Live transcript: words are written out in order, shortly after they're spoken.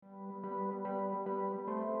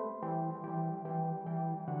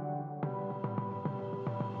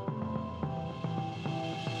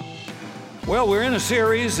Well, we're in a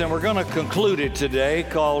series, and we're going to conclude it today,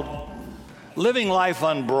 called Living Life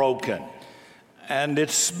Unbroken. And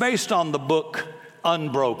it's based on the book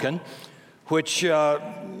Unbroken, which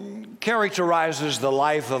characterizes the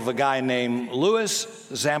life of a guy named Louis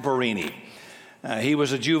Zamperini. He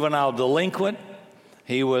was a juvenile delinquent.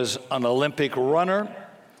 He was an Olympic runner.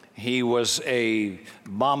 He was a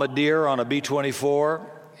bombardier on a B-24,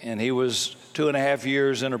 and he was 2.5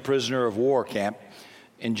 years in a prisoner of war camp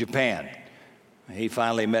in Japan. He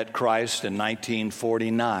finally met Christ in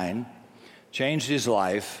 1949, changed his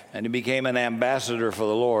life, and he became an ambassador for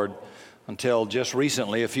the Lord until just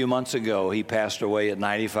recently, a few months ago, he passed away at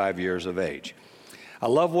 95 years of age. I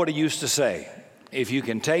love what he used to say: if you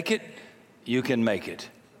can take it, you can make it.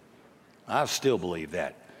 I still believe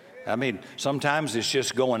that. I mean, sometimes it's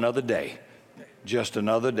just go another day, just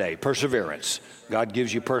another day. Perseverance. God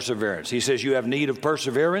gives you perseverance. He says you have need of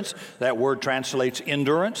perseverance. That word translates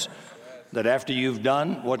endurance, that after you've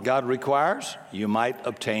done what God requires, you might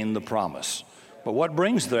obtain the promise. But what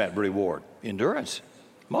brings that reward? Endurance.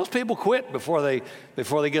 Most people quit before they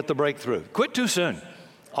get the breakthrough. Quit too soon.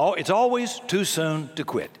 It's always too soon to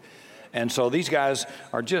quit. And so these guys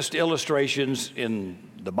are just illustrations in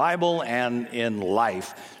the Bible and in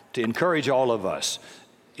life to encourage all of us.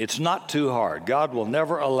 It's not too hard. God will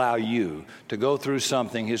never allow you to go through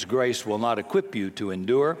something His grace will not equip you to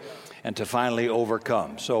endure and to finally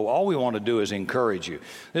overcome. So all we want to do is encourage you.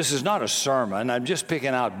 This is not a sermon. I'm just picking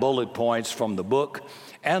out bullet points from the book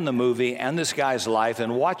and the movie and this guy's life,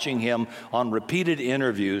 and watching him on repeated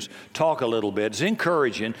interviews talk a little bit. It's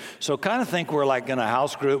encouraging. So kind of think we're like in a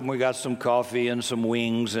house group and we got some coffee and some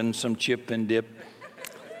wings and some chip and dip,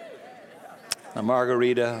 a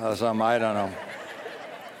margarita or something, I don't know.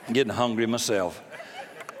 I'm getting hungry myself.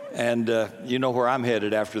 And you know where I'm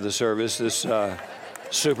headed after the service, this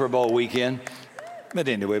Super Bowl weekend. But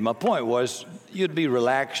anyway, my point was, you'd be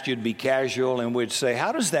relaxed, you'd be casual, and we'd say,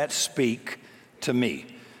 how does that speak to me?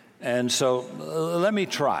 And so let me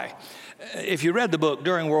try. If you read the book,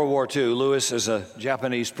 during World War II, Louis is a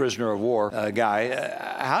Japanese prisoner of war guy.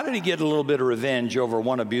 How did he get a little bit of revenge over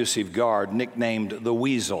one abusive guard nicknamed the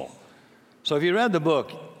Weasel? So if you read the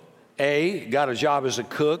book, A, got a job as a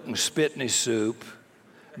cook and spit in his soup.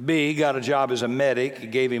 B, got a job as a medic, he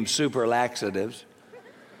gave him super laxatives.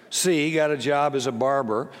 C, got a job as a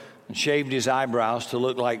barber and shaved his eyebrows to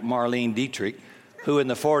look like Marlene Dietrich, who in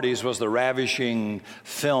the 40s was the ravishing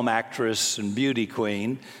film actress and beauty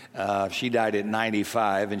queen. She died at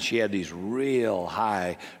 95, and she had these real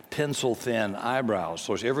high, pencil-thin eyebrows.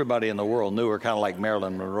 So everybody in the world knew her, kind of like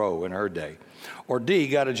Marilyn Monroe in her day. Or D,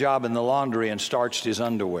 got a job in the laundry and starched his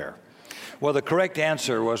underwear. Well, the correct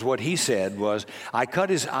answer was what he said was, I cut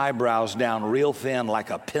his eyebrows down real thin like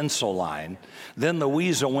a pencil line. Then the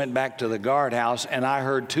Weasel went back to the guardhouse, and I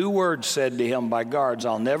heard 2 words said to him by guards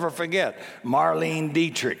I'll never forget: Marlene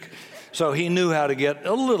Dietrich. So he knew how to get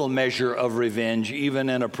a little measure of revenge even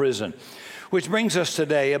in a prison. Which brings us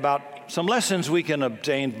today about some lessons we can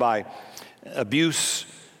obtain by abuse,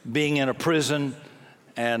 being in a prison,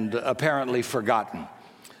 and apparently forgotten.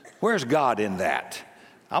 Where's God in that?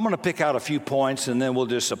 I'm going to pick out a few points, and then we'll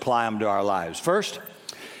just apply them to our lives. First,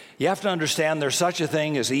 you have to understand there's such a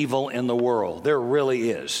thing as evil in the world. There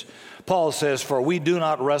really is. Paul says, for we do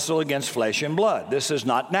not wrestle against flesh and blood. This is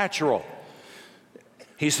not natural.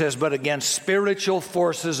 He says, but against spiritual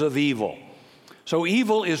forces of evil. So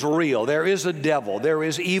evil is real. There is a devil. There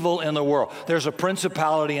is evil in the world. There's a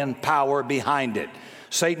principality and power behind it.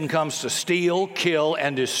 Satan comes to steal, kill,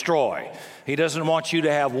 and destroy. He doesn't want you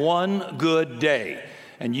to have one good day.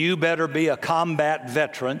 And you better be a combat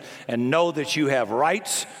veteran and know that you have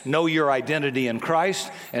rights, know your identity in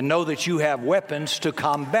Christ, and know that you have weapons to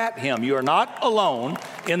combat him. You're not alone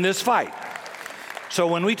in this fight. So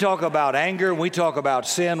when we talk about anger, we talk about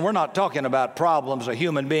sin, we're not talking about problems a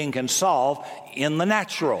human being can solve in the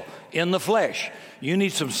natural, in the flesh. You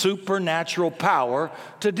need some supernatural power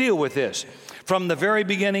to deal with this. From the very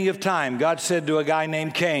beginning of time, God said to a guy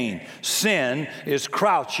named Cain, sin is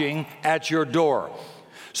crouching at your door.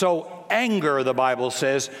 So anger, the Bible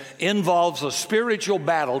says, involves a spiritual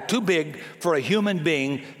battle too big for a human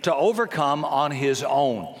being to overcome on his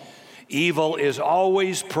own. Evil is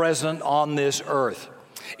always present on this earth.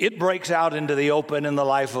 It breaks out into the open in the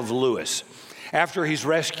life of Louis. After he's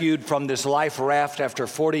rescued from this life raft after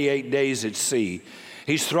 48 days at sea,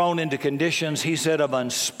 he's thrown into conditions, he said, of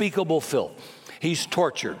unspeakable filth. He's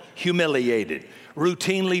tortured, humiliated,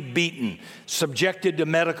 routinely beaten, subjected to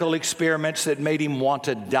medical experiments that made him want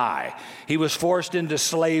to die. He was forced into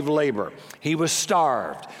slave labor. He was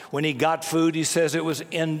starved. When he got food, he says it was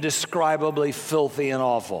indescribably filthy and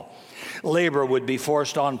awful. Labor would be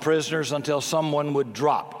forced on prisoners until someone would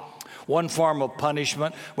drop. One form of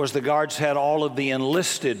punishment was the guards had all of the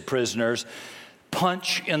enlisted prisoners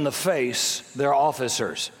punch in the face their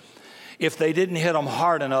officers. If they didn't hit them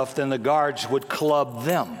hard enough, then the guards would club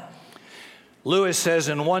them. Lewis says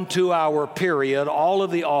in 1 2-hour period, all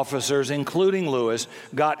of the officers, including Lewis,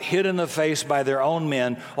 got hit in the face by their own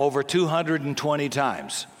men over 220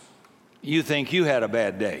 times. You think you had a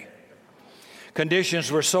bad day.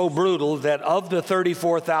 Conditions were so brutal that of the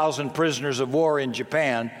 34,000 prisoners of war in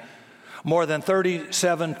Japan, more than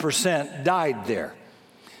 37% died there.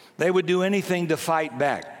 They would do anything to fight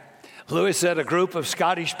back. Lewis said a group of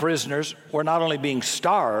Scottish prisoners were not only being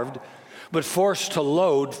starved, but forced to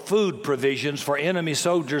load food provisions for enemy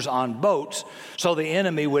soldiers on boats so the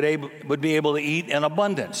enemy would be able to eat in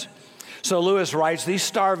abundance. So Lewis writes, these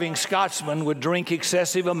starving Scotsmen would drink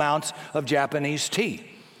excessive amounts of Japanese tea.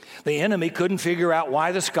 The enemy couldn't figure out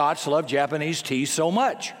why the Scots loved Japanese tea so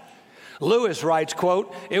much. Lewis writes,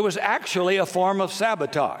 quote, it was actually a form of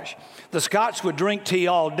sabotage. The Scots would drink tea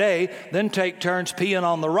all day, then take turns peeing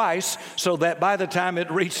on the rice so that by the time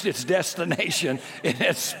it reached its destination, it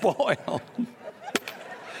had spoiled.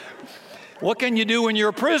 What can you do when you're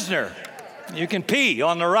a prisoner? You can pee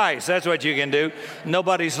on the rice. That's what you can do.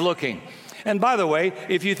 Nobody's looking. And by the way,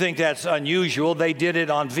 if you think that's unusual, they did it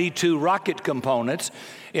on V-2 rocket components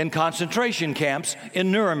in concentration camps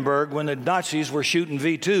in Nuremberg when the Nazis were shooting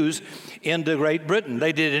V-2s into Great Britain.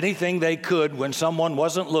 They did anything they could when someone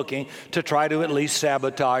wasn't looking to try to at least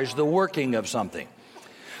sabotage the working of something.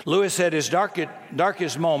 Lewis said his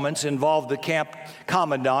darkest moments involved the camp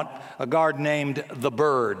commandant, a guard named the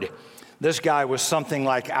Bird. This guy was something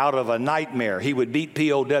like out of a nightmare. He would beat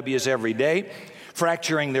POWs every day,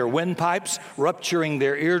 fracturing their windpipes, rupturing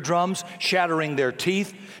their eardrums, shattering their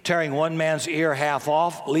teeth, tearing one man's ear half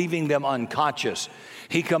off, leaving them unconscious.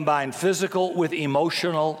 He combined physical with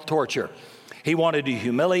emotional torture. He wanted to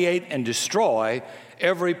humiliate and destroy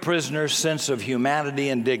every prisoner's sense of humanity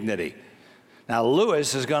and dignity. Now,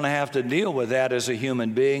 Lewis is going to have to deal with that as a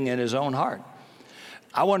human being in his own heart.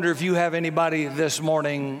 I wonder if you have anybody this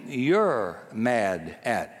morning you're mad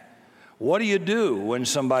at. What do you do when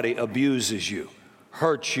somebody abuses you,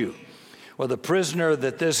 hurts you? Well, the prisoner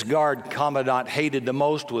that this guard commandant hated the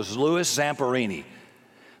most was Louis Zamperini.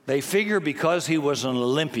 They figure because he was an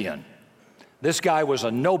Olympian, this guy was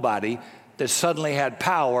a nobody that suddenly had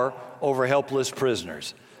power over helpless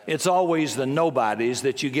prisoners. It's always the nobodies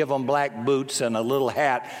that you give them black boots and a little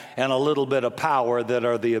hat and a little bit of power that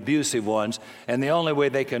are the abusive ones. And the only way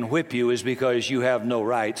they can whip you is because you have no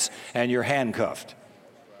rights and you're handcuffed.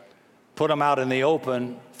 Put them out in the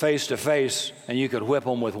open, face to face, and you could whip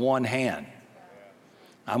them with one hand.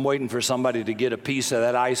 I'm waiting for somebody to get a piece of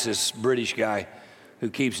that ISIS British guy who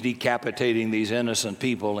keeps decapitating these innocent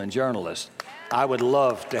people and journalists. I would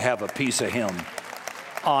love to have a piece of him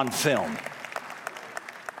on film.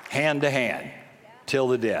 Hand to hand, till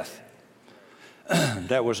the death.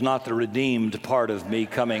 That was not the redeemed part of me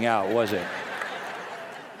coming out, was it?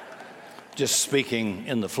 Just speaking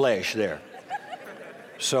in the flesh there.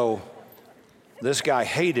 So this guy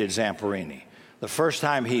hated Zamperini. The first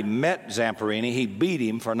time he met Zamperini, he beat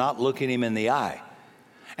him for not looking him in the eye.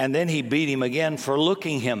 And then he beat him again for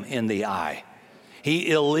looking him in the eye.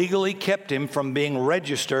 He illegally kept him from being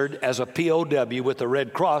registered as a POW with the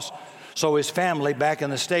Red Cross, so his family back in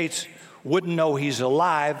the States wouldn't know he's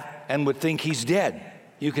alive and would think he's dead.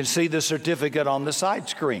 You can see the certificate on the side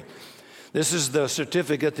screen. This is the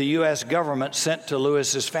certificate the U.S. government sent to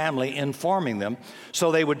Lewis's family informing them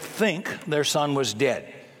so they would think their son was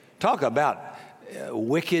dead. Talk about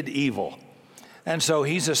wicked evil. And so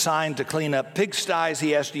he's assigned to clean up pigsties.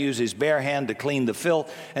 He has to use his bare hand to clean the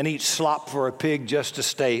filth and eat slop for a pig just to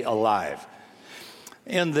stay alive.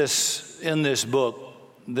 In this book,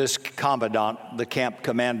 this commandant, the camp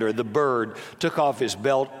commander, the Bird, took off his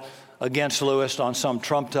belt against Lewis on some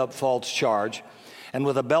trumped-up false charge. And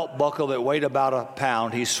with a belt buckle that weighed about a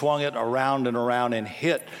pound, he swung it around and around and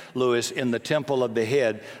hit Lewis in the temple of the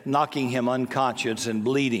head, knocking him unconscious and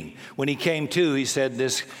bleeding. When he came to, he said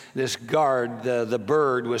this guard, the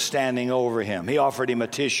Bird, was standing over him. He offered him a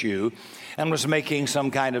tissue and was making some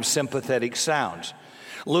kind of sympathetic sounds.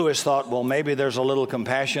 Lewis thought, well, maybe there's a little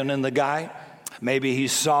compassion in the guy. Maybe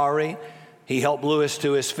he's sorry. He helped Lewis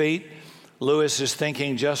to his feet. Lewis is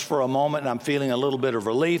thinking just for a moment, and I'm feeling a little bit of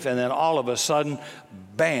relief, and then all of a sudden,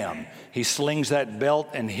 bam, he slings that belt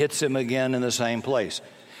and hits him again in the same place.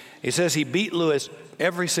 He says he beat Lewis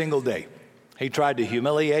every single day. He tried to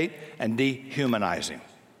humiliate and dehumanize him.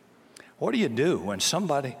 What do you do when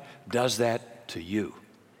somebody does that to you?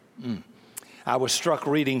 I was struck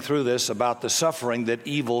reading through this about the suffering that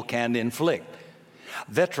evil can inflict.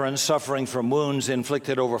 Veterans suffering from wounds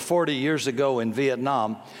inflicted over 40 years ago in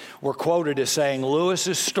Vietnam were quoted as saying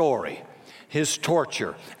Lewis's story, his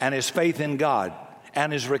torture, and his faith in God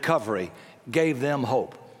and his recovery gave them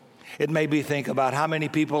hope. It made me think about how many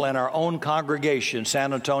people in our own congregation,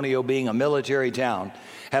 San Antonio being a military town,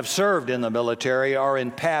 have served in the military or in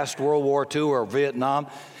past World War II or Vietnam,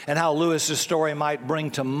 and how Lewis's story might bring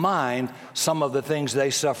to mind some of the things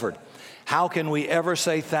they suffered. How can we ever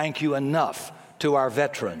say thank you enough to our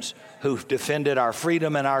veterans who've defended our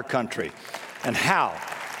freedom and our country? And how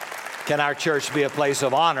can our church be a place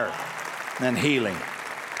of honor and healing?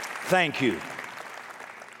 Thank you.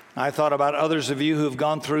 I thought about others of you who've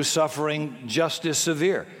gone through suffering just as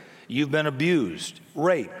severe. You've been abused,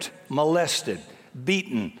 raped, molested,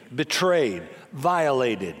 beaten, betrayed,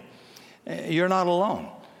 violated. You're not alone.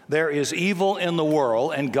 There is evil in the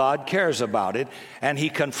world, and God cares about it, and He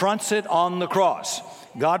confronts it on the cross.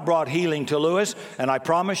 God brought healing to Lewis, and I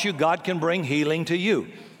promise you, God can bring healing to you.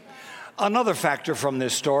 Another factor from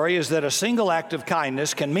this story is that a single act of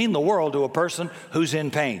kindness can mean the world to a person who's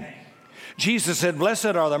in pain. Jesus said, "Blessed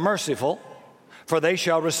are the merciful, for they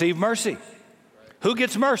shall receive mercy." Who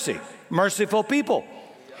gets mercy? Merciful people.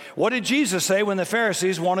 What did Jesus say when the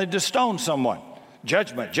Pharisees wanted to stone someone?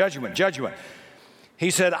 Judgment, judgment, judgment. He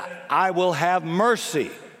said, "I will have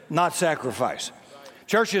mercy, not sacrifice."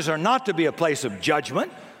 Churches are not to be a place of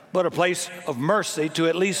judgment, but a place of mercy, to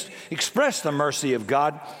at least express the mercy of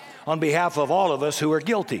God on behalf of all of us who are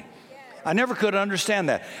guilty. I never could understand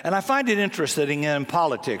that. And I find it interesting in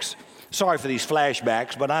politics. Sorry for these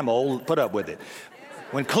flashbacks, but I'm old. Put up with it.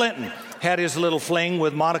 When Clinton had his little fling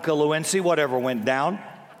with Monica Lewinsky, whatever went down,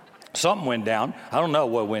 something went down. I don't know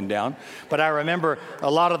what went down. But I remember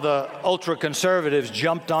a lot of the ultra-conservatives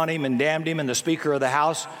jumped on him and damned him, and the Speaker of the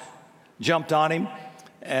House jumped on him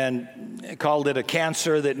and called it a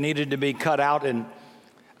cancer that needed to be cut out. And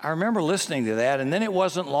I remember listening to that, and then it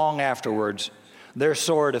wasn't long afterwards their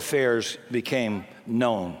sordid affairs became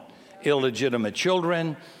known. Illegitimate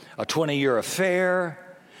children, a 20-year affair,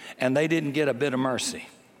 and they didn't get a bit of mercy.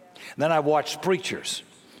 Then I watched preachers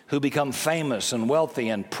who become famous and wealthy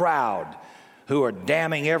and proud, who are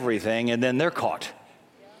damning everything, and then they're caught,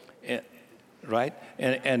 right?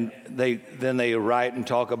 And they write and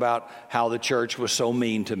talk about how the church was so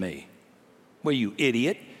mean to me. Well, you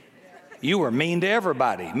idiot. You were mean to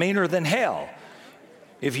everybody, meaner than hell.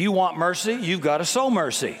 If you want mercy, you've got to sow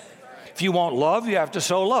mercy. If you want love, you have to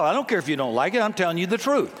sow love. I don't care if you don't like it. I'm telling you the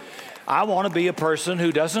truth. I want to be a person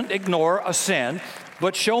who doesn't ignore a sin,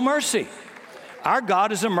 but show mercy. Our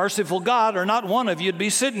God is a merciful God, or not one of you'd be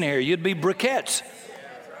sitting here. You'd be briquettes.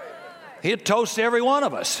 He'd toast every one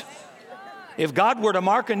of us. If God were to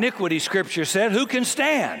mark iniquity, Scripture said, who can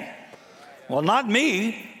stand? Well, not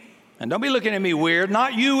me. And don't be looking at me weird.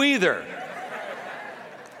 Not you either.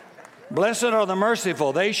 Blessed are the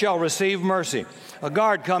merciful. They shall receive mercy. A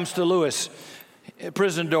guard comes to Lewis'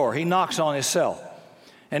 prison door. He knocks on his cell.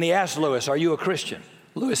 And he asked Lewis, "Are you a Christian?"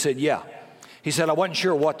 Lewis said, "Yeah." He said, "I wasn't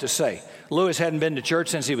sure what to say." Lewis hadn't been to church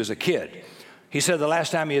since he was a kid. He said the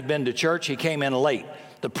last time he had been to church, he came in late.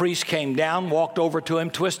 The priest came down, walked over to him,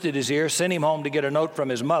 twisted his ear, sent him home to get a note from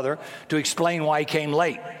his mother to explain why he came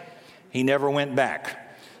late. He never went back.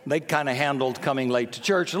 They kind of handled coming late to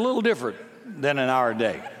church a little different than in our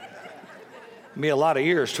day. Be a lot of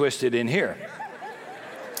ears twisted in here.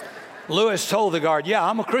 Lewis told the guard, "Yeah,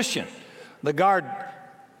 I'm a Christian." The guard,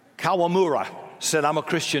 Kawamura, said, "I'm a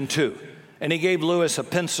Christian too." And he gave Lewis a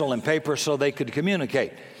pencil and paper so they could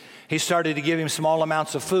communicate. He started to give him small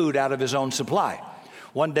amounts of food out of his own supply.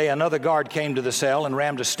 One day, another guard came to the cell and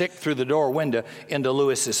rammed a stick through the door window into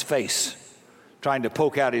Lewis's face, trying to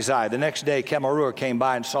poke out his eye. The next day, Kamarua came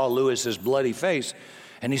by and saw Lewis's bloody face,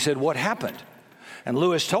 and he said, "What happened?" And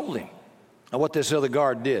Lewis told him what this other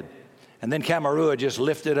guard did. And then Kamarua just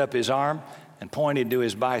lifted up his arm and pointed to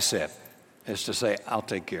his bicep as to say, "I'll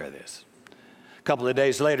take care of this." A couple of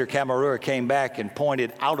days later, Kamarua came back and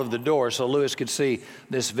pointed out of the door so Lewis could see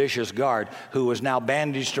this vicious guard who was now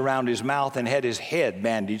bandaged around his mouth and had his head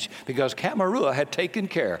bandaged because Kamarua had taken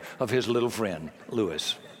care of his little friend,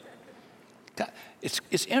 Lewis.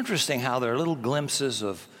 It's interesting how there are little glimpses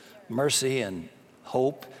of mercy and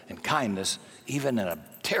hope and kindness, even in a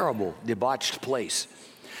terrible, debauched place.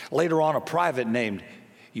 Later on, a private named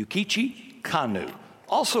Yukichi Kanu,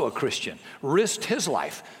 also a Christian, risked his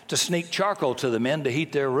life to sneak charcoal to the men to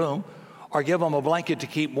heat their room, or give them a blanket to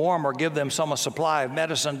keep warm, or give them a supply of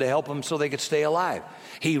medicine to help them so they could stay alive.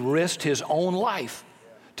 He risked his own life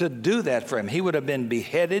to do that for him. He would have been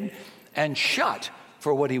beheaded and shot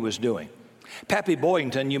for what he was doing. Pappy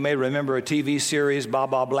Boyington, you may remember a TV series,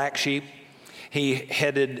 Baa Black Sheep. He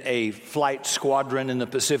headed a flight squadron in the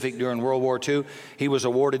Pacific during World War II. He was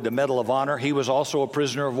awarded the Medal of Honor. He was also a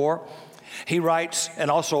prisoner of war. He writes, and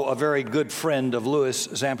also a very good friend of Louis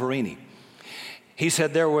Zamperini. He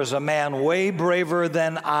said, there was a man way braver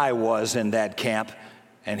than I was in that camp,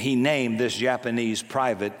 and he named this Japanese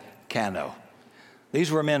private Kano.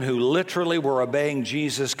 These were men who literally were obeying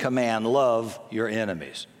Jesus' command, love your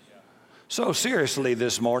enemies. So seriously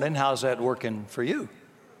this morning, how's that working for you?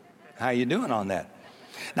 How you doing on that?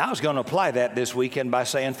 Now, I was going to apply that this weekend by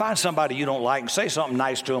saying, find somebody you don't like and say something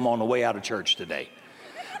nice to them on the way out of church today.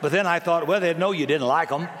 But then I thought, well, they'd know you didn't like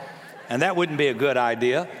them, and that wouldn't be a good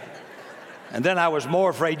idea. And then I was more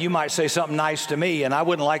afraid you might say something nice to me, and I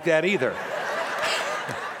wouldn't like that either.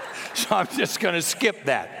 So I'm just going to skip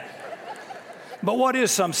that. But what is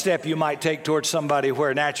some step you might take towards somebody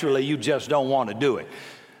where naturally you just don't want to do it?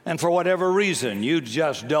 And for whatever reason, you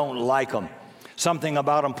just don't like them. Something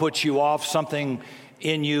about them puts you off. Something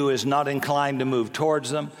in you is not inclined to move towards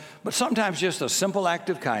them. But sometimes just a simple act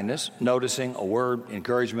of kindness, noticing a word,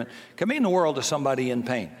 encouragement, can mean the world to somebody in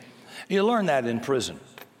pain. You learn that in prison.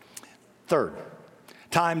 Third,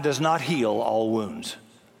 time does not heal all wounds.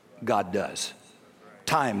 God does.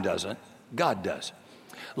 Time doesn't. God does.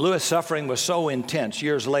 Louis' suffering was so intense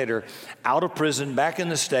years later, out of prison, back in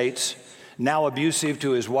the States, now abusive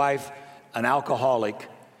to his wife, an alcoholic.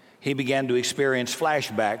 He began to experience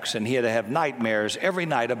flashbacks, and he had to have nightmares every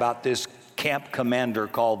night about this camp commander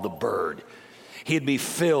called the Bird. He'd be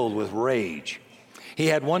filled with rage. He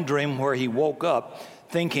had one dream where he woke up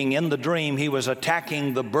thinking in the dream he was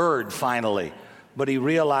attacking the Bird finally, but he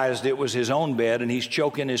realized it was his own bed and he's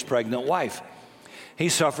choking his pregnant wife. He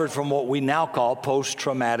suffered from what we now call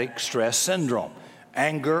post-traumatic stress syndrome,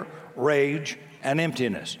 anger, rage, and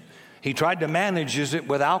emptiness. He tried to manage it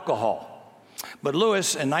with alcohol. But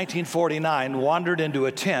Louis, in 1949, wandered into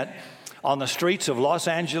a tent on the streets of Los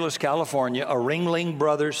Angeles, California, a Ringling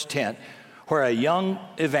Brothers tent, where a young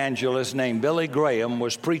evangelist named Billy Graham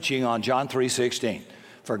was preaching on John 3:16.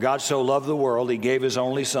 For God so loved the world, he gave his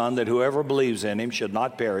only son, that whoever believes in him should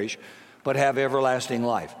not perish, but have everlasting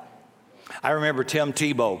life. I remember Tim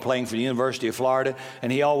Tebow playing for the University of Florida,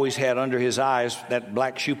 and he always had under his eyes that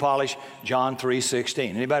black shoe polish, John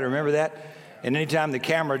 3:16. Anybody remember that? And anytime the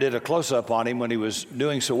camera did a close-up on him when he was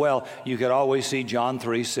doing so well, you could always see John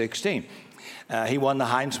 3:16. He won the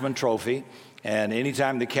Heisman Trophy, and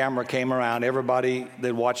anytime the camera came around, everybody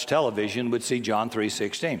that watched television would see John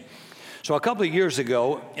 3:16. So a couple of years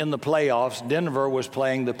ago in the playoffs, Denver was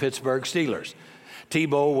playing the Pittsburgh Steelers.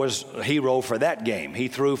 Tebow was a hero for that game. He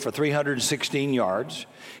threw for 316 yards.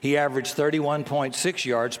 He averaged 31.6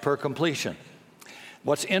 yards per completion.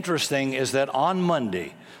 What's interesting is that on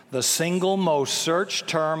Monday, the single most searched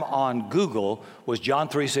term on Google was John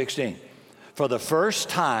 3:16. For the first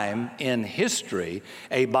time in history,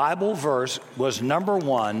 a Bible verse was number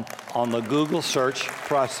one on the Google search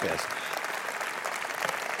process.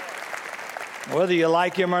 Whether you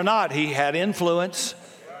like him or not, he had influence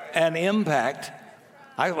and impact.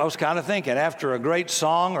 I was kind of thinking, after a great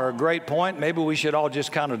song or a great point, maybe we should all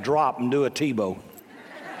just kind of drop and do a Tebow.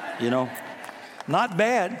 You know, not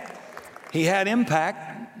bad. He had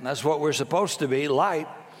impact. That's what we're supposed to be, light.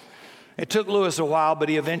 It took Louis a while, but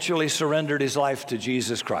he eventually surrendered his life to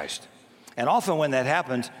Jesus Christ. And often when that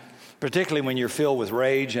happens, particularly when you're filled with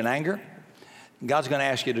rage and anger, God's going to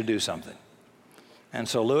ask you to do something. And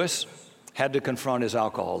so Louis had to confront his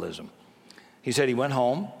alcoholism. He said he went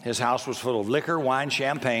home. His house was full of liquor, wine,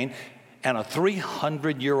 champagne, and a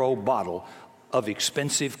 300-year-old bottle of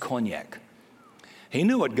expensive cognac. He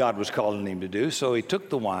knew what God was calling him to do, so he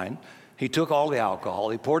took the wine, he took all the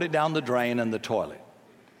alcohol, he poured it down the drain and the toilet.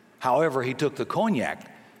 However, he took the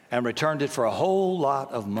cognac and returned it for a whole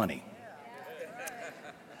lot of money.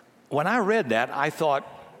 When I read that, I thought,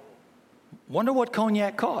 wonder what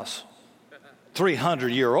cognac costs.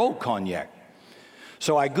 300-year-old cognac.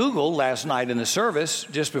 So I Googled last night in the service,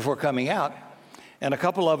 just before coming out, and a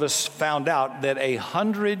couple of us found out that a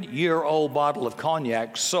 100-year-old bottle of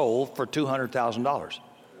cognac sold for $200,000.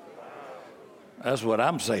 That's what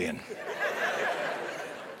I'm saying.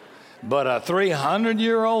 But a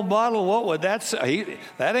 300-year-old bottle, what would that say?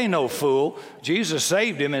 That ain't no fool. Jesus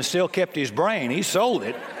saved him and still kept his brain. He sold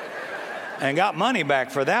it and got money back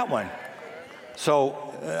for that one.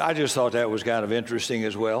 So I just thought that was kind of interesting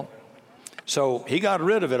as well. So he got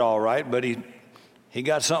rid of it all right, but he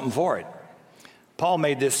got something for it. Paul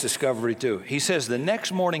made this discovery too. He says the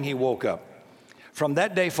next morning he woke up. From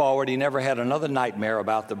that day forward, he never had another nightmare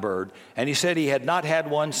about the bird, and he said he had not had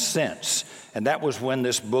one since. And that was when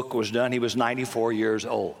this book was done. He was 94 years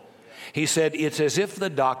old. He said, it's as if the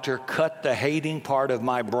doctor cut the hating part of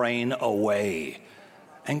my brain away.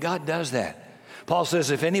 And God does that. Paul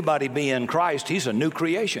says, if anybody be in Christ, he's a new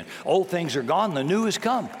creation. Old things are gone, the new has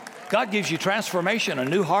come. God gives you transformation, a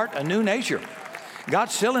new heart, a new nature.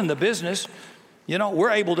 God's still in the business. You know,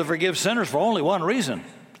 we're able to forgive sinners for only one reason.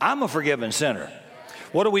 I'm a forgiven sinner.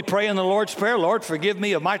 What do we pray in the Lord's Prayer? Lord, forgive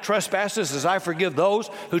me of my trespasses as I forgive those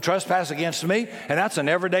who trespass against me. And that's an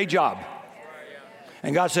everyday job.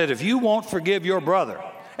 And God said, if you won't forgive your brother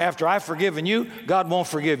after I've forgiven you, God won't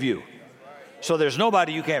forgive you. So there's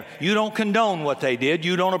nobody you can't. You don't condone what they did.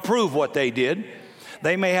 You don't approve what they did.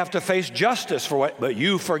 They may have to face justice for what, but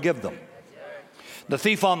you forgive them. The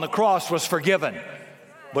thief on the cross was forgiven,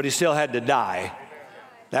 but he still had to die.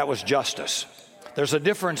 That was justice. There's a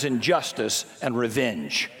difference in justice and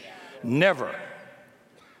revenge. Never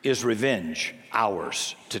is revenge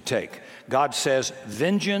ours to take. God says,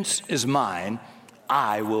 vengeance is mine,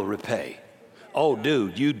 I will repay. Oh,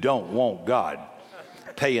 dude, you don't want God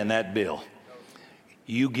paying that bill.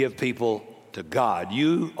 You give people to God.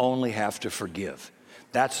 You only have to forgive.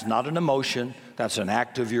 That's not an emotion. That's an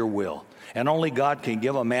act of your will. And only God can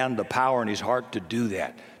give a man the power in his heart to do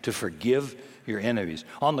that, to forgive your enemies.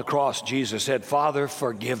 On the cross, Jesus said, Father,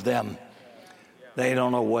 forgive them. They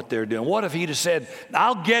don't know what they're doing. What if he'd have said,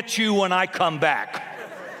 I'll get you when I come back?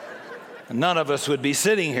 None of us would be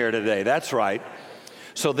sitting here today. That's right.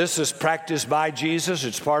 So this is practiced by Jesus.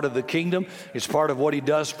 It's part of the kingdom. It's part of what he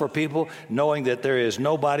does for people, knowing that there is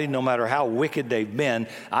nobody, no matter how wicked they've been,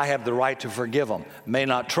 I have the right to forgive them. May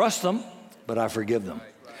not trust them, but I forgive them.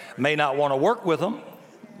 May not want to work with them,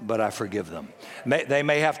 but I forgive them. They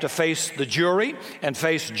may have to face the jury and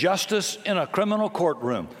face justice in a criminal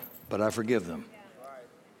courtroom, but I forgive them.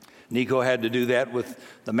 Nico had to do that with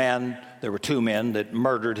the man. There were two men that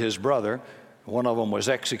murdered his brother. One of them was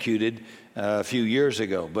executed a few years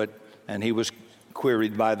ago, and he was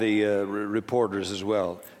queried by the reporters as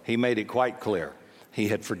well. He made it quite clear he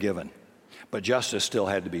had forgiven, but justice still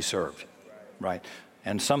had to be served, right?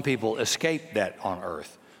 And some people escaped that on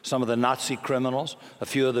earth. Some of the Nazi criminals, a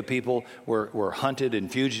few of the people were hunted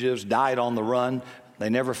and fugitives, died on the run. They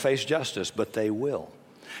never faced justice, but they will.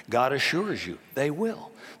 God assures you they will.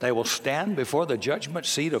 They will stand before the judgment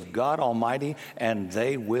seat of God Almighty, and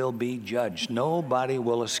they will be judged. Nobody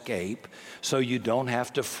will escape, so you don't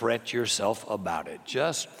have to fret yourself about it.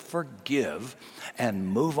 Just forgive and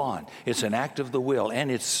move on. It's an act of the will, and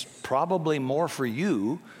it's probably more for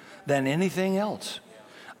you than anything else.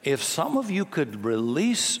 If some of you could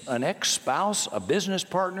release an ex-spouse, a business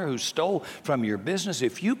partner who stole from your business,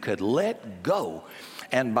 if you could let go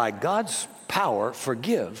and by God's power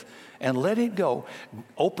forgive and let it go,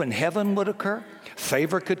 open heaven would occur.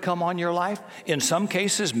 Favor could come on your life. In some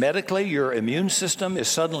cases, medically, your immune system is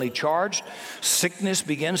suddenly charged. Sickness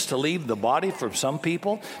begins to leave the body for some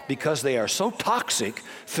people because they are so toxic,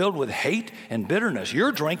 filled with hate and bitterness.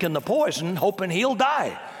 You're drinking the poison, hoping he'll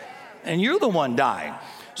die, and you're the one dying.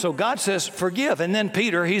 So God says, forgive. And then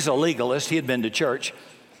Peter, he's a legalist. He had been to church.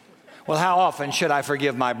 Well, how often should I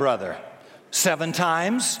forgive my brother? 7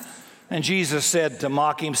 times? And Jesus said to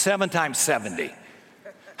mock him, 7 times 70.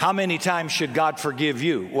 How many times should God forgive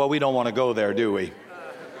you? Well, we don't want to go there, do we?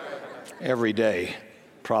 Every day,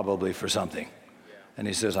 probably for something. And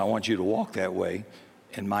he says, I want you to walk that way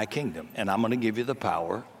in my kingdom, and I'm going to give you the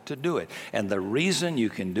power to do it. And the reason you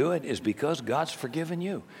can do it is because God's forgiven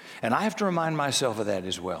you. And I have to remind myself of that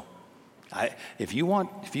as well. If you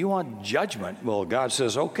want judgment, well, God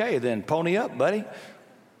says, okay, then pony up, buddy.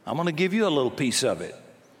 I'm going to give you a little piece of it.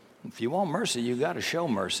 If you want mercy, you got to show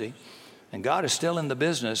mercy. And God is still in the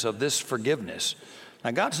business of this forgiveness.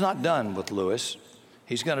 Now, God's not done with Lewis.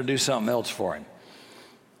 He's going to do something else for him.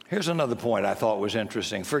 Here's another point I thought was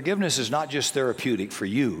interesting. Forgiveness is not just therapeutic for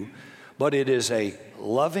you, but it is a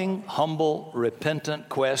loving, humble, repentant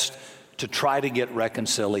quest to try to get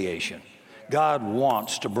reconciliation. God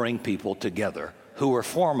wants to bring people together who were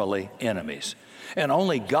formerly enemies. And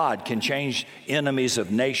only God can change enemies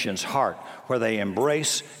of nations' heart where they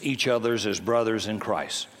embrace each other as brothers in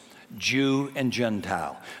Christ. Jew and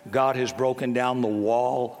Gentile. God has broken down the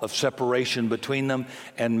wall of separation between them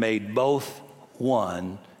and made both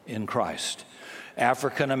one in Christ.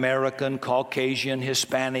 African American, Caucasian,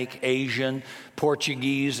 Hispanic, Asian,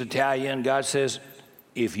 Portuguese, Italian. God says,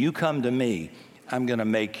 if you come to me, I'm going to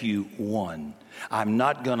make you one. I'm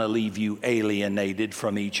not going to leave you alienated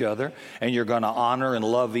from each other, and you're going to honor and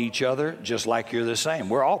love each other just like you're the same.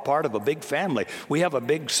 We're all part of a big family. We have a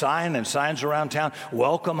big sign and signs around town.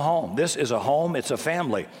 Welcome home. This is a home. It's a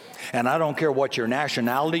family. And I don't care what your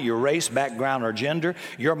nationality, your race, background, or gender.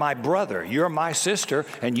 You're my brother. You're my sister,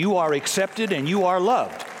 and you are accepted and you are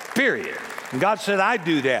loved. period. And God said, I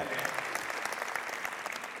do that.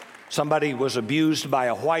 Somebody was abused by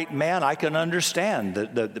a white man. I can understand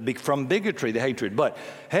from bigotry, the hatred. But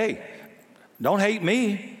hey, don't hate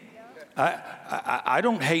me. I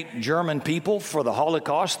don't hate German people for the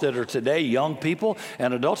Holocaust that are today young people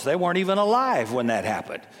and adults. They weren't even alive when that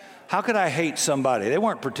happened. How could I hate somebody? They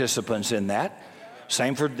weren't participants in that.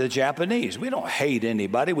 Same for the Japanese. We don't hate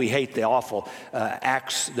anybody. We hate the awful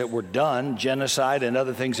acts that were done, genocide and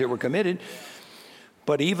other things that were committed.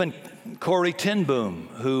 But even Corrie ten Boom,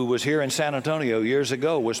 who was here in San Antonio years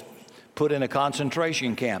ago, was put in a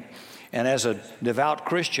concentration camp. And as a devout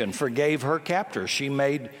Christian, forgave her captors. She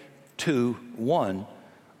made 2-1.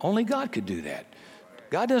 Only God could do that.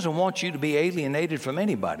 God doesn't want you to be alienated from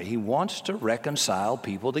anybody. He wants to reconcile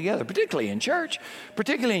people together, particularly in church,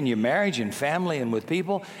 particularly in your marriage and family and with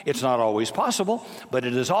people. It's not always possible, but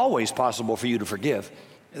it is always possible for you to forgive.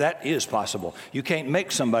 That is possible. You can't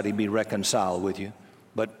make somebody be reconciled with you,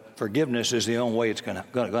 but forgiveness is the only way it's going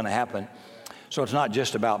to happen. So it's not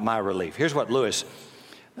just about my relief. Here's what Lewis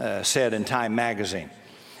said in Time magazine.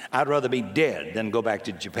 I'd rather be dead than go back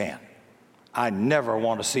to Japan. I never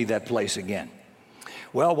want to see that place again.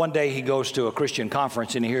 Well, one day he goes to a Christian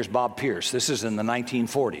conference and he hears Bob Pierce. This is in the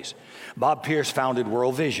 1940s. Bob Pierce founded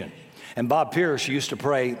World Vision. And Bob Pierce used to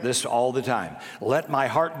pray this all the time. Let my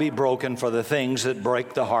heart be broken for the things that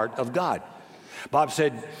break the heart of God. Bob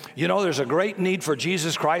said, you know, there's a great need for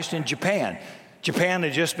Jesus Christ in Japan. Japan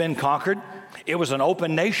had just been conquered. It was an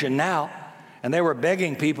open nation now. And they were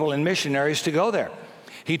begging people and missionaries to go there.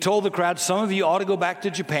 He told the crowd, some of you ought to go back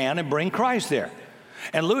to Japan and bring Christ there.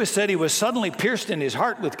 And Lewis said he was suddenly pierced in his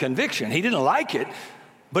heart with conviction. He didn't like it,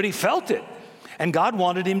 but he felt it. And God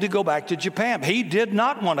wanted him to go back to Japan. He did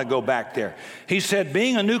not want to go back there. He said,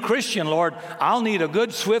 being a new Christian, Lord, I'll need a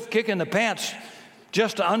good swift kick in the pants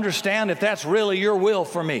just to understand if that's really your will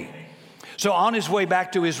for me. So on his way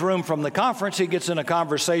back to his room from the conference, he gets in a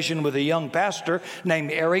conversation with a young pastor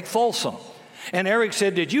named Eric Folsom. And Eric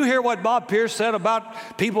said, did you hear what Bob Pierce said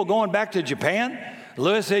about people going back to Japan?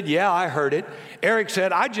 Lewis said, yeah, I heard it. Eric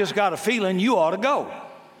said, I just got a feeling you ought to go.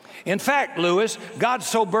 In fact, Lewis, God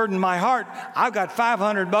so burdened my heart, I've got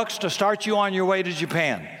 $500 to start you on your way to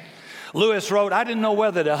Japan. Lewis wrote, I didn't know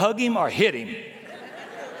whether to hug him or hit him.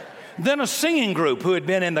 Then a singing group who had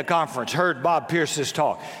been in the conference heard Bob Pierce's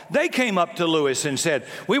talk. They came up to Lewis and said,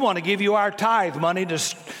 we want to give you our tithe money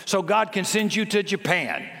so God can send you to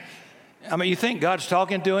Japan. I mean, you think God's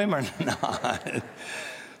talking to him or not?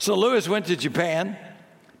 So Lewis went to Japan,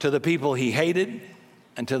 to the people he hated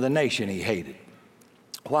and to the nation he hated.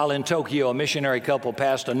 While in Tokyo, a missionary couple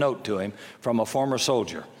passed a note to him from a former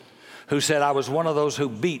soldier who said, I was one of those who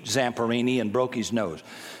beat Zamperini and broke his nose.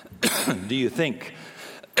 Do you think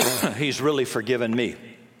he's really forgiven me?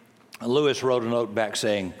 And Lewis wrote a note back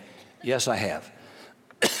saying, yes, I have.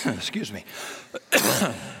 Excuse me.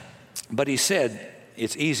 But he said,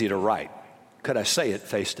 it's easy to write. Could I say it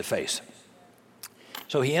face to face?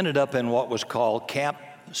 So he ended up in what was called Camp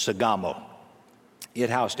Sagamo. It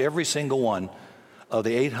housed every single one of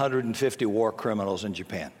the 850 war criminals in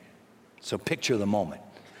Japan. So picture the moment.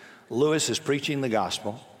 Lewis is preaching the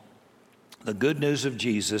gospel, the good news of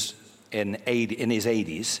Jesus in his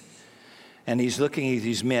 80s, and he's looking at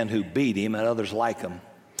these men who beat him and others like him.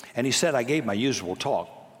 And he said, I gave my usual talk,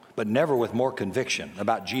 but never with more conviction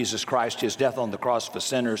about Jesus Christ, his death on the cross for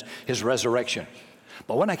sinners, his resurrection.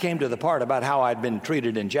 But when I came to the part about how I'd been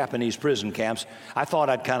treated in Japanese prison camps, I thought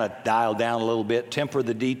I'd kind of dial down a little bit, temper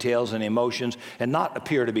the details and emotions, and not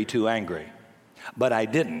appear to be too angry. But I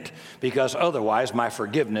didn't, because otherwise my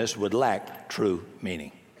forgiveness would lack true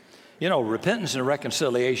meaning. You know, repentance and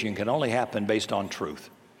reconciliation can only happen based on truth.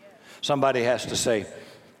 Somebody has to say,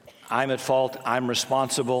 I'm at fault, I'm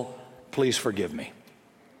responsible, please forgive me.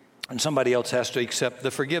 And somebody else has to accept the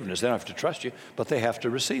forgiveness. They don't have to trust you, but they have to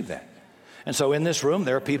receive that. And so in this room,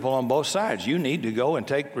 there are people on both sides. You need to go and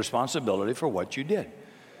take responsibility for what you did.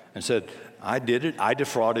 And said, I did it. I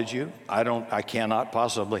defrauded you. I cannot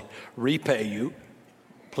possibly repay you.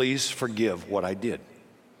 Please forgive what I did.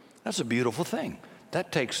 That's a beautiful thing.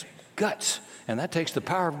 That takes guts, and that takes the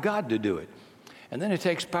power of God to do it. And then it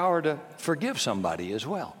takes power to forgive somebody as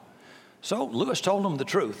well. So Lewis told them the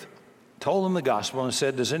truth, told them the gospel, and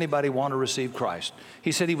said, does anybody want to receive Christ?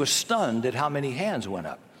 He said he was stunned at how many hands went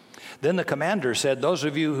up. Then the commander said, those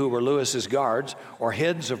of you who were Lewis's guards or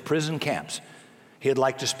heads of prison camps, he'd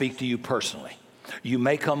like to speak to you personally. You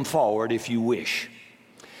may come forward if you wish.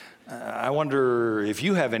 I wonder if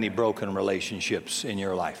you have any broken relationships in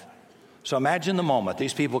your life. So imagine the moment.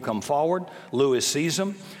 These people come forward. Lewis sees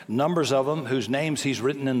them, numbers of them whose names he's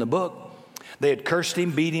written in the book. They had cursed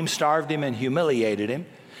him, beat him, starved him, and humiliated him.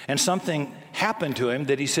 And something happened to him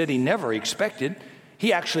that he said he never expected.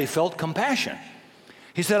 He actually felt compassion.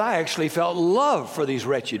 He said, I actually felt love for these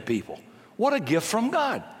wretched people. What a gift from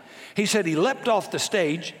God. He said he leapt off the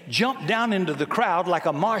stage, jumped down into the crowd like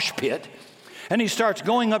a mosh pit, and he starts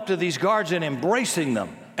going up to these guards and embracing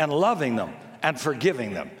them and loving them and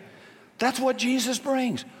forgiving them. That's what Jesus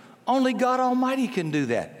brings. Only God Almighty can do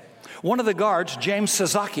that. One of the guards, James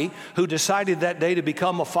Sasaki, who decided that day to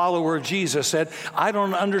become a follower of Jesus, said, I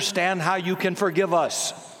don't understand how you can forgive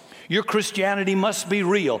us. Your Christianity must be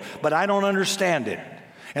real, but I don't understand it.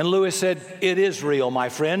 And Lewis said, it is real, my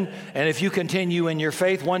friend, and if you continue in your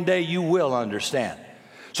faith, one day you will understand.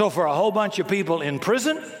 So for a whole bunch of people in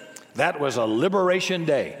prison, that was a liberation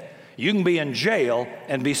day. You can be in jail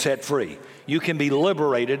and be set free. You can be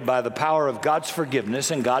liberated by the power of God's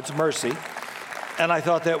forgiveness and God's mercy. And I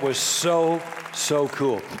thought that was so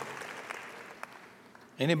cool.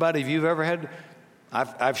 Anybody, if you've ever had,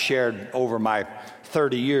 I've shared over my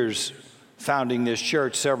 30 years founding this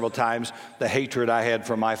church several times the hatred I had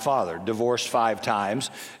for my father. Divorced 5 times.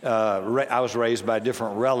 I was raised by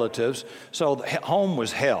different relatives. So home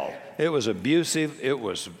was hell. It was abusive. It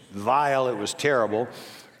was vile. It was terrible.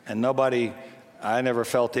 And I never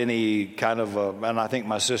felt any kind of, and I think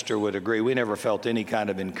my sister would agree, we never felt any kind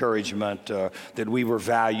of encouragement that we were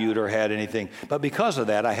valued or had anything. But because of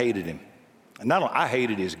that, I hated him. Not only, I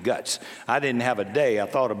hated his guts. I didn't have a day I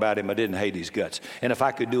thought about him I didn't hate his guts. And if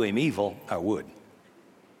I could do him evil, I would.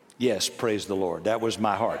 Yes, praise the Lord. That was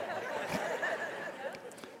my heart.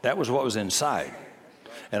 That was what was inside.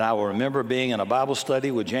 And I will remember being in a Bible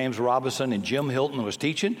study with James Robinson and Jim Hilton was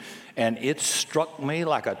teaching, and it struck me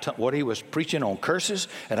like what he was preaching on curses.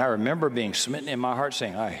 And I remember being smitten in my heart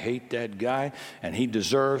saying, I hate that guy, and he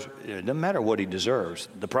deserves, it doesn't matter what he deserves.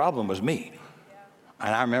 The problem was me.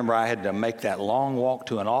 And I remember I had to make that long walk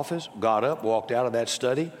to an office, got up, walked out of that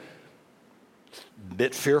study, a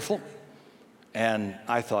bit fearful. And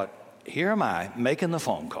I thought, here am I making the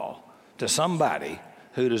phone call to somebody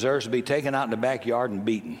who deserves to be taken out in the backyard and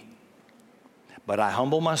beaten. But I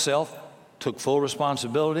humbled myself, took full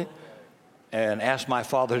responsibility, and asked my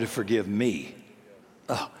Father to forgive me.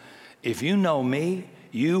 If you know me,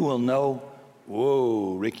 you will know,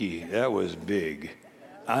 whoa, Ricky, that was big.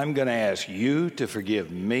 I'm going to ask you to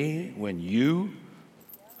forgive me when you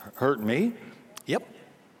hurt me. Yep.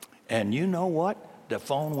 And you know what? The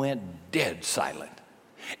phone went dead silent.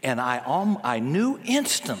 And I knew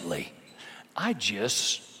instantly, I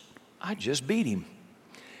just beat him.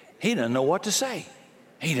 He doesn't know what to say.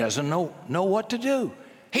 He doesn't know what to do.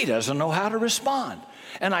 He doesn't know how to respond.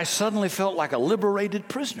 And I suddenly felt like a liberated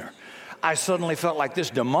prisoner. I suddenly felt like this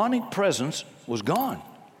demonic presence was gone.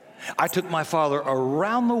 I took my father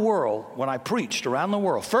around the world when I preached around the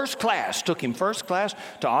world. Took him first class.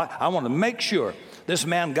 I wanted to make sure this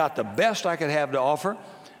man got the best I could have to offer.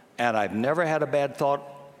 And I've never had a bad thought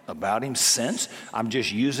about him since. I'm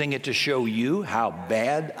just using it to show you how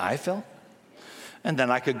bad I felt. And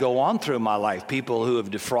then I could go on through my life. People who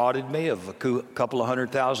have defrauded me of a couple of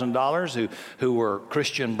 $100,000 who were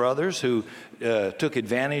Christian brothers who took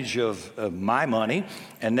advantage of my money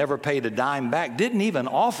and never paid a dime back. Didn't even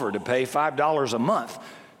offer to pay $5 a month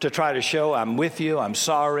to try to show I'm with you, I'm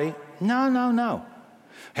sorry. No.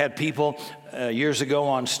 Had people years ago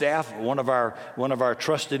on staff, one of our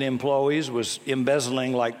trusted employees was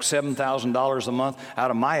embezzling like $7,000 a month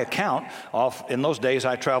out of my account. In those days,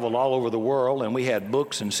 I traveled all over the world, and we had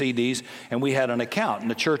books and CDs, and we had an account,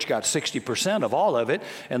 and the church got 60% of all of it,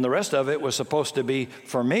 and the rest of it was supposed to be,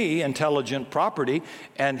 for me, intelligent property,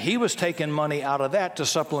 and he was taking money out of that to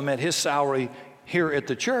supplement his salary here at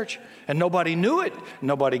the church, and nobody knew it.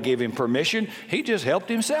 Nobody gave him permission. He just helped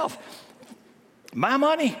himself. My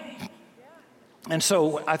money. And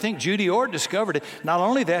so I think Judy Orr discovered it. Not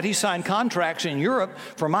only that, he signed contracts in Europe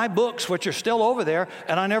for my books, which are still over there,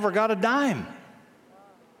 and I never got a dime.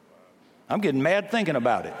 I'm getting mad thinking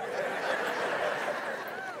about it.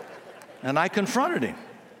 And I confronted him.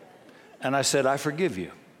 And I said, I forgive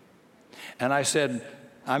you. And I said,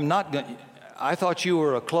 I thought you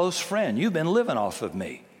were a close friend. You've been living off of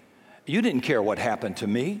me. You didn't care what happened to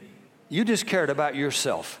me. You just cared about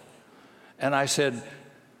yourself. And I said,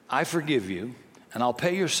 I forgive you, and I'll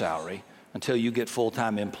pay your salary until you get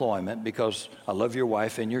full-time employment because I love your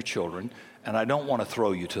wife and your children, and I don't want to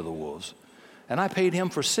throw you to the wolves. And I paid him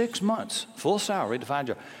for 6 months, full salary to find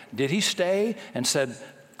a job. Did he stay and said,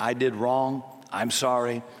 I did wrong, I'm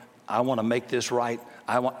sorry, I want to make this right?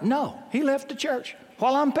 No, he left the church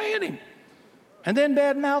while I'm paying him. And then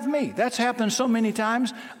badmouth me. That's happened so many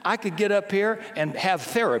times, I could get up here and have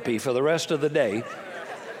therapy for the rest of the day.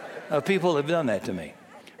 People have done that to me.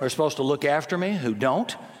 Are supposed to look after me who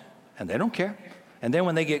don't, And they don't care. And then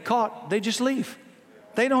when they get caught, they just leave.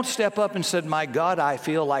 They don't step up and say, my God, I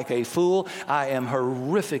feel like a fool. I am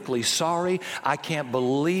horrifically sorry. I can't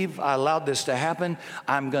believe I allowed this to happen.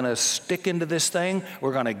 I'm going to stick into this thing.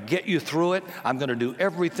 We're going to get you through it. I'm going to do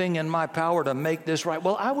everything in my power to make this right.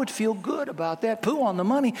 Well, I would feel good about that. Poo on the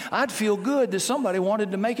money. I'd feel good that somebody wanted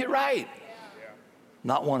to make it right.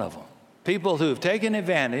 Not one of them. People who have taken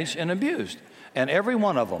advantage and abused. And every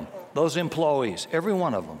one of them, those employees, every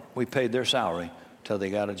one of them, we paid their salary till they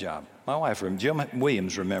got a job. My wife, Jim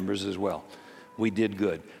Williams, remembers as well. We did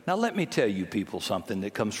good. Now let me tell you people something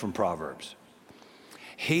that comes from Proverbs.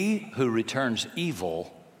 He who returns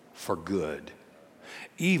evil for good,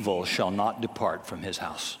 evil shall not depart from his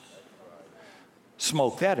house.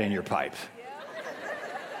 Smoke that in your pipe.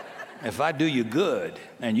 If I do you good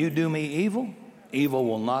and you do me evil, evil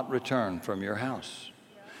will not return from your house.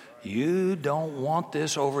 You don't want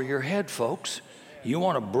this over your head, folks. You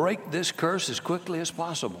want to break this curse as quickly as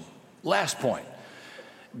possible. Last point.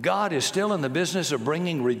 God is still in the business of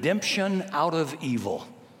bringing redemption out of evil.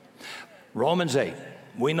 Romans 8.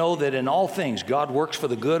 We know that in all things God works for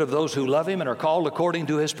the good of those who love him and are called according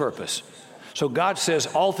to his purpose. So God says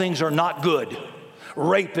all things are not good.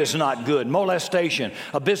 Rape is not good. Molestation,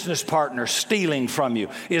 a business partner stealing from you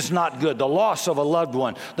is not good. The loss of a loved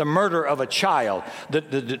one, the murder of a child,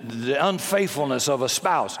 the unfaithfulness of a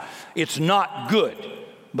spouse, it's not good.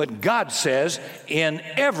 But God says, in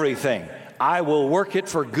everything, I will work it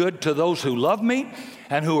for good to those who love me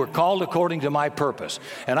and who are called according to my purpose.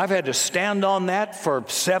 And I've had to stand on that for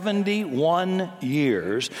 71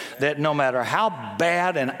 years, that no matter how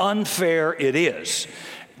bad and unfair it is,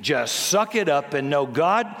 just suck it up and know,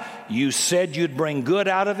 God, you said you'd bring good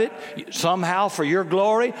out of it somehow for your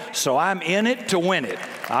glory, so I'm in it to win it.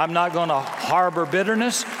 I'm not going to harbor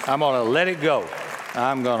bitterness. I'm going to let it go.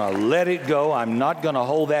 I'm going to let it go. I'm not going to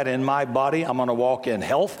hold that in my body. I'm going to walk in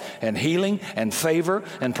health and healing and favor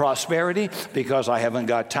and prosperity because I haven't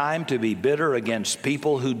got time to be bitter against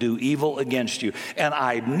people who do evil against you. And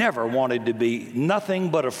I never wanted to be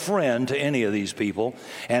nothing but a friend to any of these people.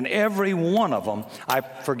 And every one of them I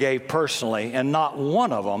forgave personally, and not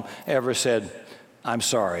one of them ever said, I'm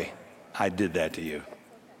sorry, I did that to you.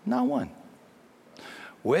 Not one.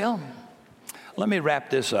 Well, let me wrap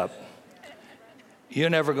this up. You're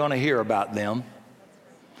never going to hear about them.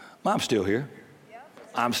 I'm still here.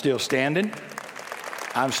 I'm still standing.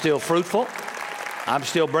 I'm still fruitful. I'm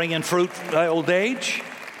still bringing fruit old age.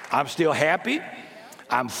 I'm still happy.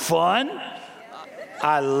 I'm fun.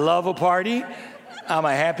 I love a party. I'm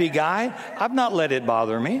a happy guy. I've not let it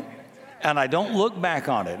bother me. And I don't look back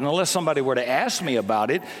on it. And unless somebody were to ask me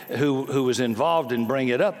about it, who was involved and bring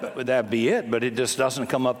it up, that'd be it. But it just doesn't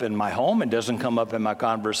come up in my home. It doesn't come up in my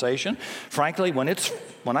conversation. Frankly, when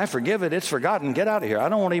I forgive it, it's forgotten. Get out of here. I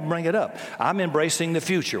don't want to even bring it up. I'm embracing the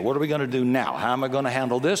future. What are we going to do now? How am I going to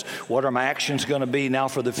handle this? What are my actions going to be now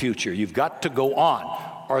for the future? You've got to go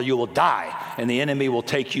on, or you will die, and the enemy will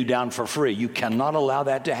take you down for free. You cannot allow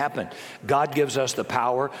that to happen. God gives us the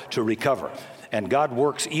power to recover. And God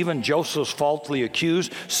works even Joseph's falsely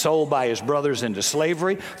accused, sold by his brothers into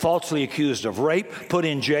slavery, falsely accused of rape, put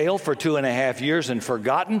in jail for 2.5 years and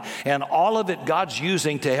forgotten. And all of it God's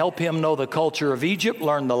using to help him know the culture of Egypt,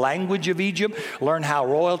 learn the language of Egypt, learn how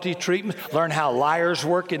royalty treatment, learn how liars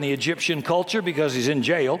work in the Egyptian culture because he's in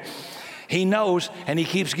jail. He knows, and he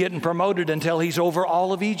keeps getting promoted until he's over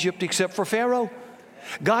all of Egypt except for Pharaoh.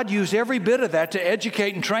 God used every bit of that to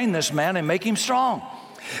educate and train this man and make him strong.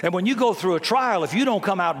 And when you go through a trial, if you don't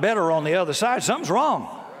come out better on the other side, something's wrong.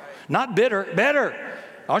 Not bitter, better.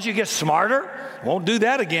 Don't you get smarter? Won't do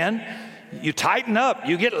that again. You tighten up.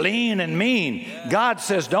 You get lean and mean. God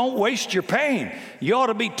says, don't waste your pain. You ought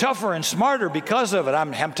to be tougher and smarter because of it.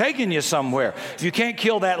 I'm taking you somewhere. If you can't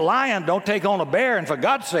kill that lion, don't take on a bear. And for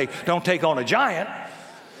God's sake, don't take on a giant.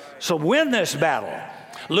 So win this battle.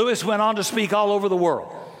 Lewis went on to speak all over the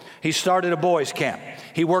world. He started a boys' camp.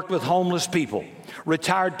 He worked with homeless people,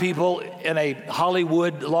 retired people in a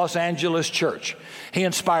Hollywood, Los Angeles church. He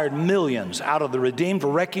inspired millions out of the redeemed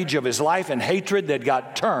wreckage of his life and hatred that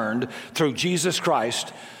got turned through Jesus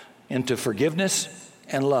Christ into forgiveness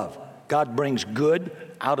and love. God brings good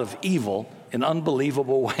out of evil in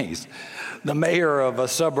unbelievable ways. The mayor of a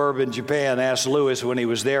suburb in Japan asked Lewis when he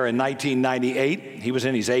was there in 1998, he was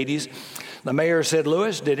in his 80s, the mayor said,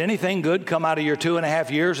 Lewis, did anything good come out of your 2.5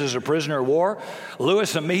 years as a prisoner of war?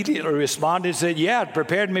 Lewis immediately responded and said, yeah, it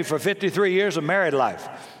prepared me for 53 years of married life.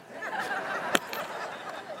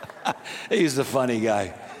 He's a funny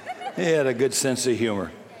guy. He had a good sense of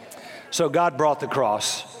humor. So God brought the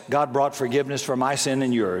cross. God brought forgiveness for my sin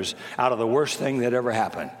and yours out of the worst thing that ever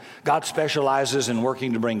happened. God specializes in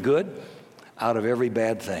working to bring good out of every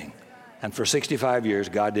bad thing. And for 65 years,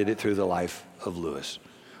 God did it through the life of Lewis.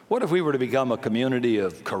 What if we were to become a community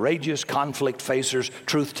of courageous conflict facers,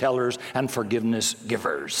 truth tellers, and forgiveness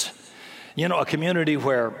givers? You know, a community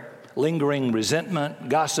where lingering resentment,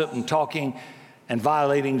 gossip, and talking and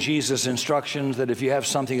violating Jesus' instructions that if you have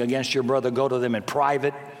something against your brother, go to them in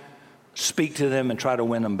private, speak to them, and try to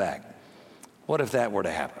win them back. What if that were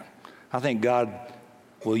to happen? I think God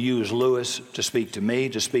will use Lewis to speak to me,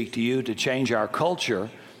 to speak to you, to change our culture,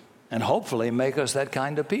 and hopefully make us that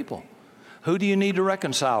kind of people. Who do you need to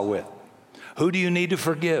reconcile with? Who do you need to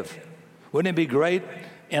forgive? Wouldn't it be great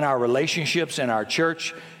in our relationships, in our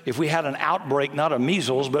church, if we had an outbreak, not of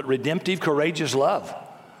measles, but redemptive, courageous love?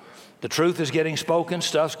 The truth is getting spoken,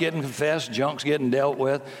 stuff's getting confessed, junk's getting dealt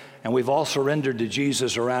with, and we've all surrendered to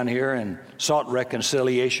Jesus around here and sought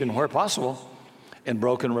reconciliation where possible in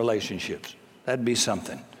broken relationships. That'd be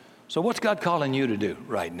something. So what's God calling you to do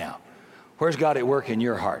right now? Where's God at work in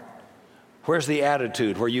your heart? Where's the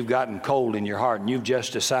attitude where you've gotten cold in your heart and you've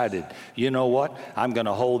just decided, you know what, I'm going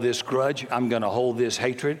to hold this grudge, I'm going to hold this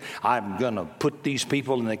hatred, I'm going to put these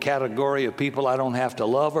people in the category of people I don't have to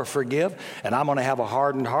love or forgive, and I'm going to have a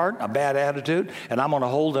hardened heart, a bad attitude, and I'm going to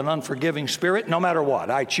hold an unforgiving spirit no matter what.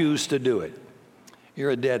 I choose to do it. You're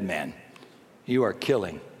a dead man. You are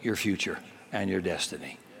killing your future and your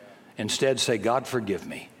destiny. Instead, say, God, forgive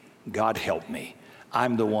me. God, help me.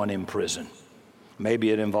 I'm the one in prison.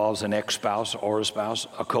 Maybe it involves an ex-spouse or a spouse,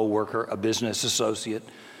 a co-worker, a business associate,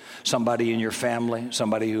 somebody in your family,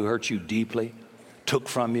 somebody who hurt you deeply, took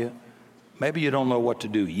from you. Maybe you don't know what to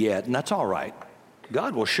do yet, and that's all right.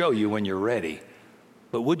 God will show you when you're ready.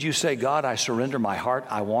 But would you say, God, I surrender my heart.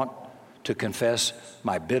 I want to confess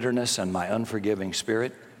my bitterness and my unforgiving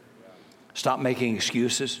spirit. Stop making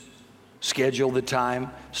excuses. Schedule the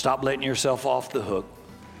time. Stop letting yourself off the hook.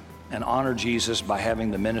 And honor Jesus by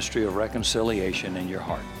having the ministry of reconciliation in your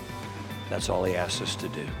heart. That's all he asks us to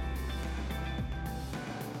do.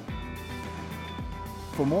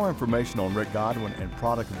 For more information on Rick Godwin and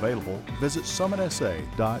product available, visit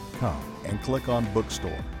summitsa.com and click on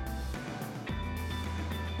Bookstore.